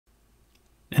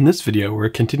In this video, we're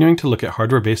continuing to look at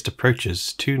hardware-based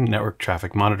approaches to network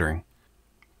traffic monitoring.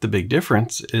 The big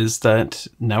difference is that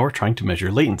now we're trying to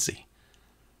measure latency.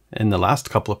 In the last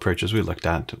couple approaches we looked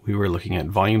at, we were looking at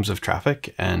volumes of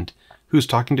traffic and who's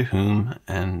talking to whom,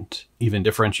 and even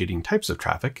differentiating types of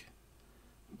traffic.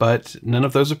 But none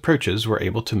of those approaches were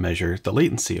able to measure the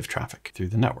latency of traffic through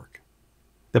the network.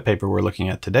 The paper we're looking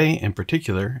at today, in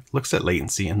particular, looks at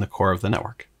latency in the core of the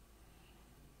network.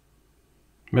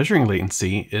 Measuring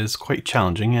latency is quite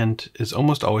challenging and is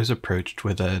almost always approached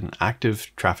with an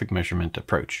active traffic measurement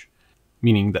approach,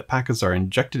 meaning that packets are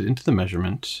injected into the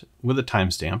measurement with a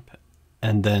timestamp,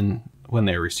 and then when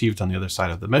they are received on the other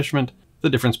side of the measurement, the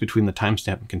difference between the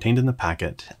timestamp contained in the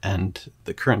packet and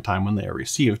the current time when they are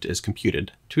received is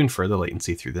computed to infer the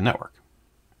latency through the network.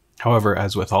 However,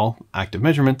 as with all active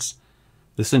measurements,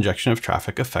 this injection of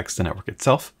traffic affects the network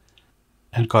itself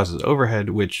and causes overhead,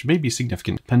 which may be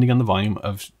significant depending on the volume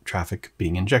of traffic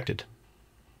being injected.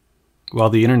 While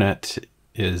the internet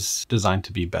is designed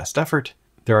to be best effort,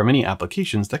 there are many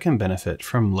applications that can benefit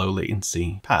from low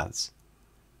latency paths.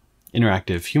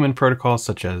 Interactive human protocols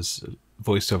such as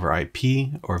voice over IP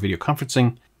or video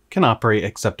conferencing can operate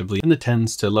acceptably in the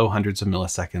tens to low hundreds of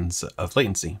milliseconds of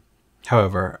latency.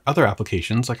 However, other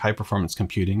applications like high-performance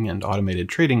computing and automated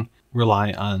trading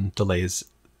rely on delays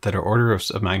that are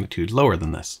orders of magnitude lower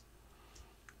than this.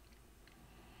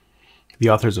 The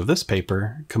authors of this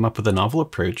paper come up with a novel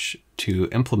approach to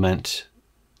implement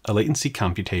a latency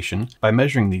computation by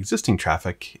measuring the existing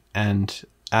traffic and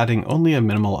adding only a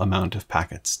minimal amount of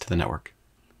packets to the network.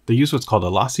 They use what's called a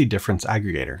Lossydifference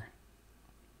aggregator.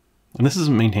 And this is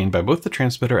maintained by both the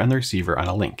transmitter and the receiver on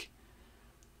a link.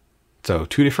 So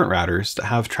two different routers that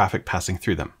have traffic passing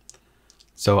through them.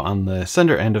 So on the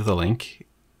sender end of the link,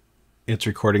 it's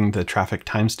recording the traffic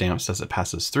timestamps as it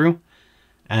passes through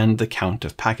and the count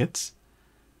of packets.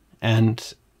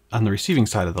 And on the receiving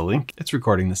side of the link, it's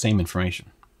recording the same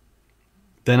information.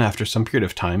 Then after some period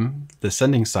of time, the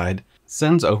sending side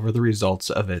sends over the results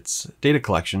of its data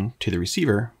collection to the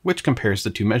receiver, which compares the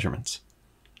two measurements.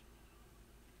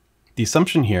 The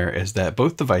assumption here is that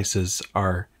both devices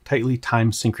are tightly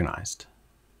time synchronized.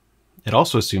 It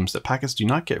also assumes that packets do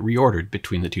not get reordered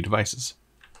between the two devices.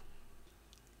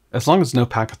 As long as no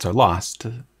packets are lost,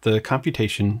 the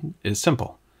computation is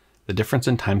simple. The difference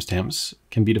in timestamps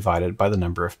can be divided by the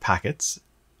number of packets,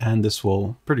 and this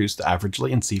will produce the average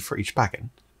latency for each packet.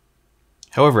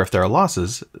 However, if there are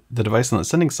losses, the device on the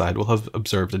sending side will have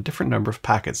observed a different number of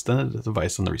packets than the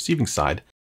device on the receiving side,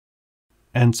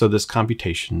 and so this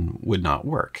computation would not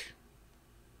work.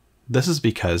 This is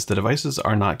because the devices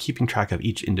are not keeping track of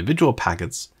each individual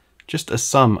packets, just a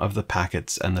sum of the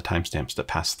packets and the timestamps that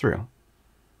pass through.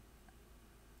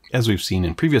 As we've seen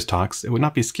in previous talks, it would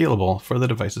not be scalable for the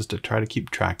devices to try to keep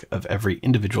track of every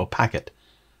individual packet.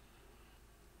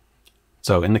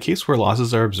 So in the case where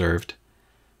losses are observed,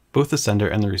 both the sender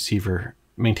and the receiver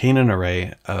maintain an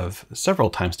array of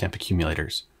several timestamp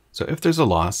accumulators. So if there's a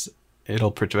loss,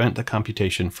 it'll prevent the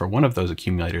computation for one of those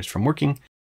accumulators from working,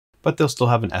 but they'll still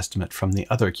have an estimate from the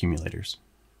other accumulators.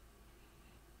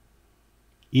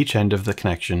 Each end of the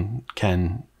connection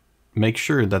can make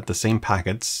sure that the same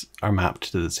packets are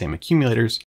mapped to the same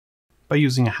accumulators by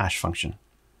using a hash function.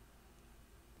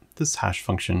 This hash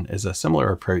function is a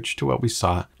similar approach to what we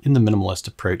saw in the minimalist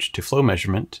approach to flow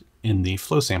measurement in the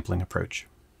flow sampling approach.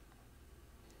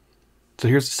 So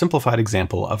here's a simplified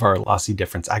example of our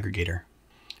Lossydifference aggregator.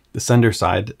 The sender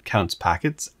side counts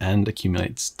packets and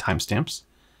accumulates timestamps.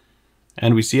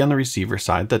 And we see on the receiver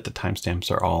side that the timestamps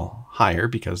are all higher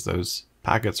because those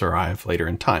packets arrive later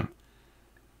in time.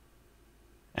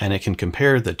 And it can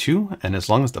compare the two, and as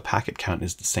long as the packet count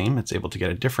is the same, it's able to get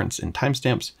a difference in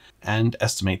timestamps and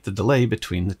estimate the delay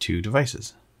between the two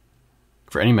devices.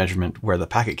 For any measurement where the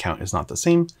packet count is not the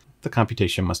same, the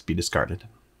computation must be discarded.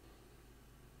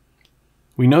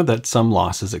 We know that some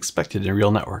loss is expected in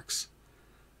real networks.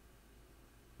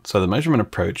 So the measurement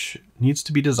approach needs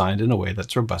to be designed in a way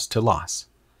that's robust to loss.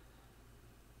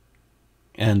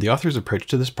 And the author's approach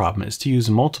to this problem is to use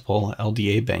multiple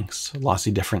LDA banks,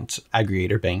 Lossydifference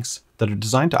aggregator banks, that are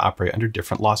designed to operate under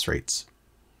different loss rates.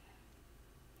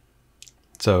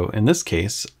 So in this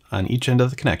case, on each end of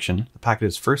the connection, the packet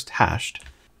is first hashed,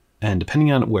 and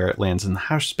depending on where it lands in the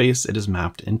hash space, it is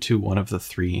mapped into one of the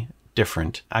three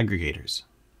different aggregators.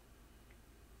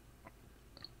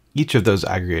 Each of those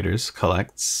aggregators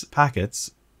collects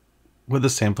packets with a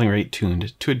sampling rate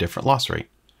tuned to a different loss rate.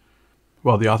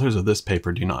 While the authors of this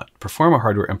paper do not perform a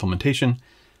hardware implementation,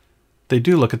 they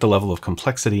do look at the level of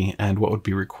complexity and what would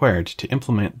be required to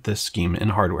implement this scheme in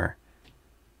hardware.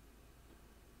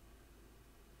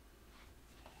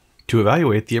 To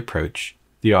evaluate the approach,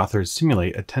 the authors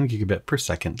simulate a 10 gigabit per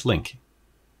second link,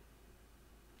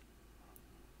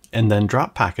 and then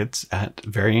drop packets at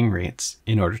varying rates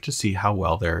in order to see how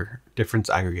well their difference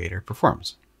aggregator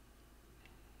performs.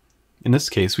 In this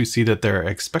case, we see that their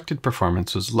expected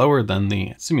performance was lower than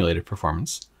the simulated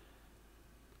performance,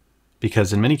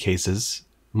 because in many cases,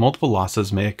 multiple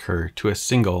losses may occur to a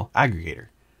single aggregator.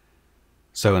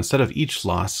 So instead of each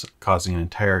loss causing an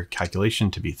entire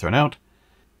calculation to be thrown out,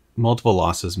 multiple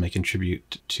losses may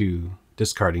contribute to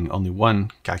discarding only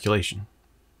one calculation.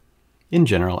 In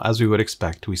general, as we would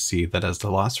expect, we see that as the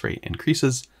loss rate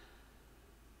increases,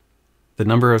 the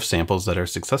number of samples that are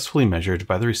successfully measured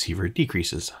by the receiver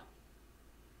decreases.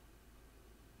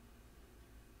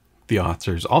 The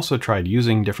authors also tried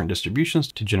using different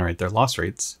distributions to generate their loss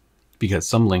rates, because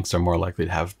some links are more likely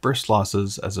to have burst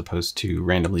losses as opposed to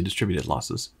randomly distributed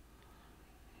losses.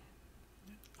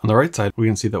 On the right side, we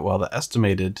can see that while the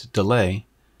estimated delay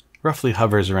roughly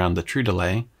hovers around the true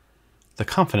delay, the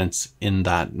confidence in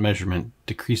that measurement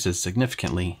decreases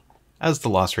significantly as the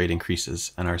loss rate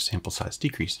increases and our sample size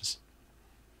decreases.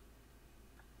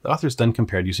 The authors then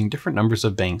compared using different numbers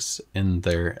of banks in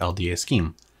their LDA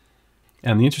scheme.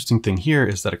 And the interesting thing here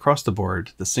is that across the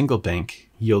board, the single bank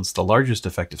yields the largest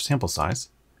effective sample size.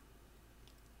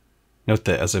 Note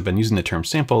that as I've been using the term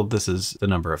sample, this is the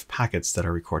number of packets that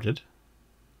are recorded.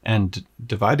 And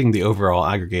dividing the overall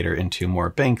aggregator into more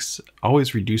banks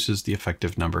always reduces the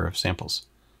effective number of samples.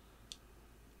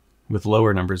 With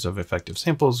lower numbers of effective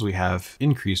samples, we have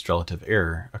increased relative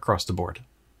error across the board.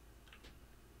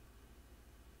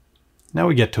 Now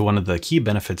we get to one of the key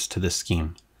benefits to this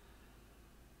scheme.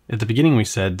 At the beginning, we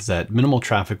said that minimal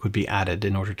traffic would be added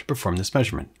in order to perform this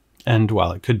measurement. And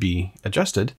while it could be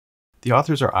adjusted, the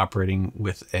authors are operating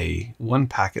with a 1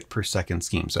 packet per second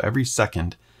scheme. So every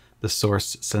second, the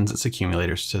source sends its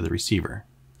accumulators to the receiver.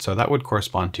 So that would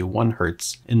correspond to 1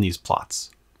 hertz in these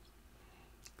plots.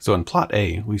 So in plot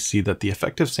A, we see that the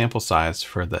effective sample size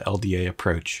for the LDA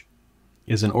approach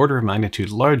is an order of magnitude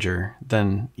larger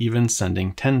than even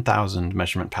sending 10,000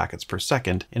 measurement packets per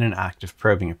second in an active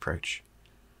probing approach.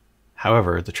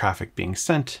 However, the traffic being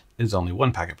sent is only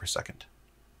 1 packet per second.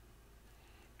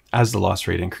 As the loss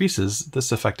rate increases,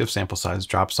 this effective sample size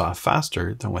drops off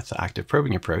faster than with the active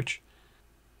probing approach.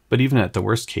 But even at the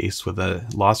worst case, with a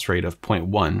loss rate of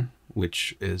 0.1,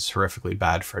 which is horrifically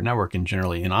bad for a network and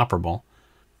generally inoperable,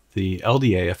 the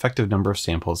LDA effective number of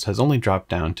samples has only dropped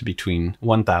down to between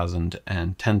 1,000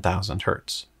 and 10,000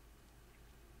 hertz.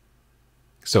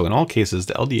 So in all cases,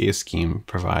 the LDA scheme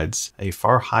provides a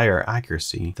far higher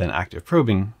accuracy than active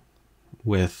probing,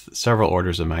 with several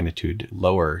orders of magnitude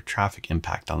lower traffic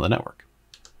impact on the network.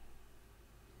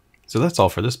 So that's all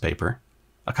for this paper.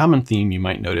 A common theme you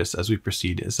might notice as we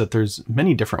proceed is that there's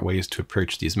many different ways to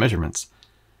approach these measurements,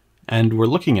 and we're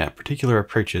looking at particular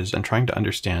approaches and trying to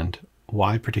understand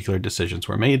why particular decisions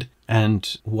were made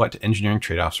and what engineering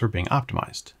trade-offs were being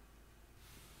optimized.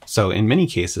 So in many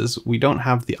cases, we don't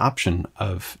have the option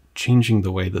of changing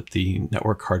the way that the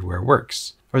network hardware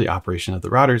works for the operation of the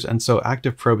routers, and so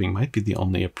active probing might be the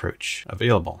only approach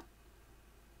available.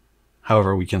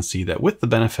 However, we can see that with the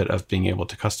benefit of being able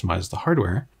to customize the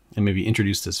hardware and maybe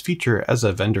introduce this feature as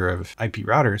a vendor of IP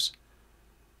routers,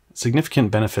 significant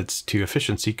benefits to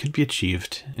efficiency could be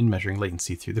achieved in measuring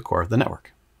latency through the core of the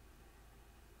network.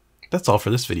 That's all for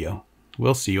this video.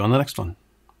 We'll see you on the next one.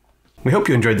 We hope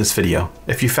you enjoyed this video.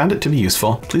 If you found it to be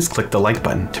useful, please click the like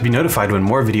button. To be notified when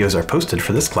more videos are posted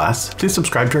for this class, please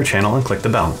subscribe to our channel and click the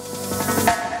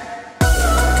bell.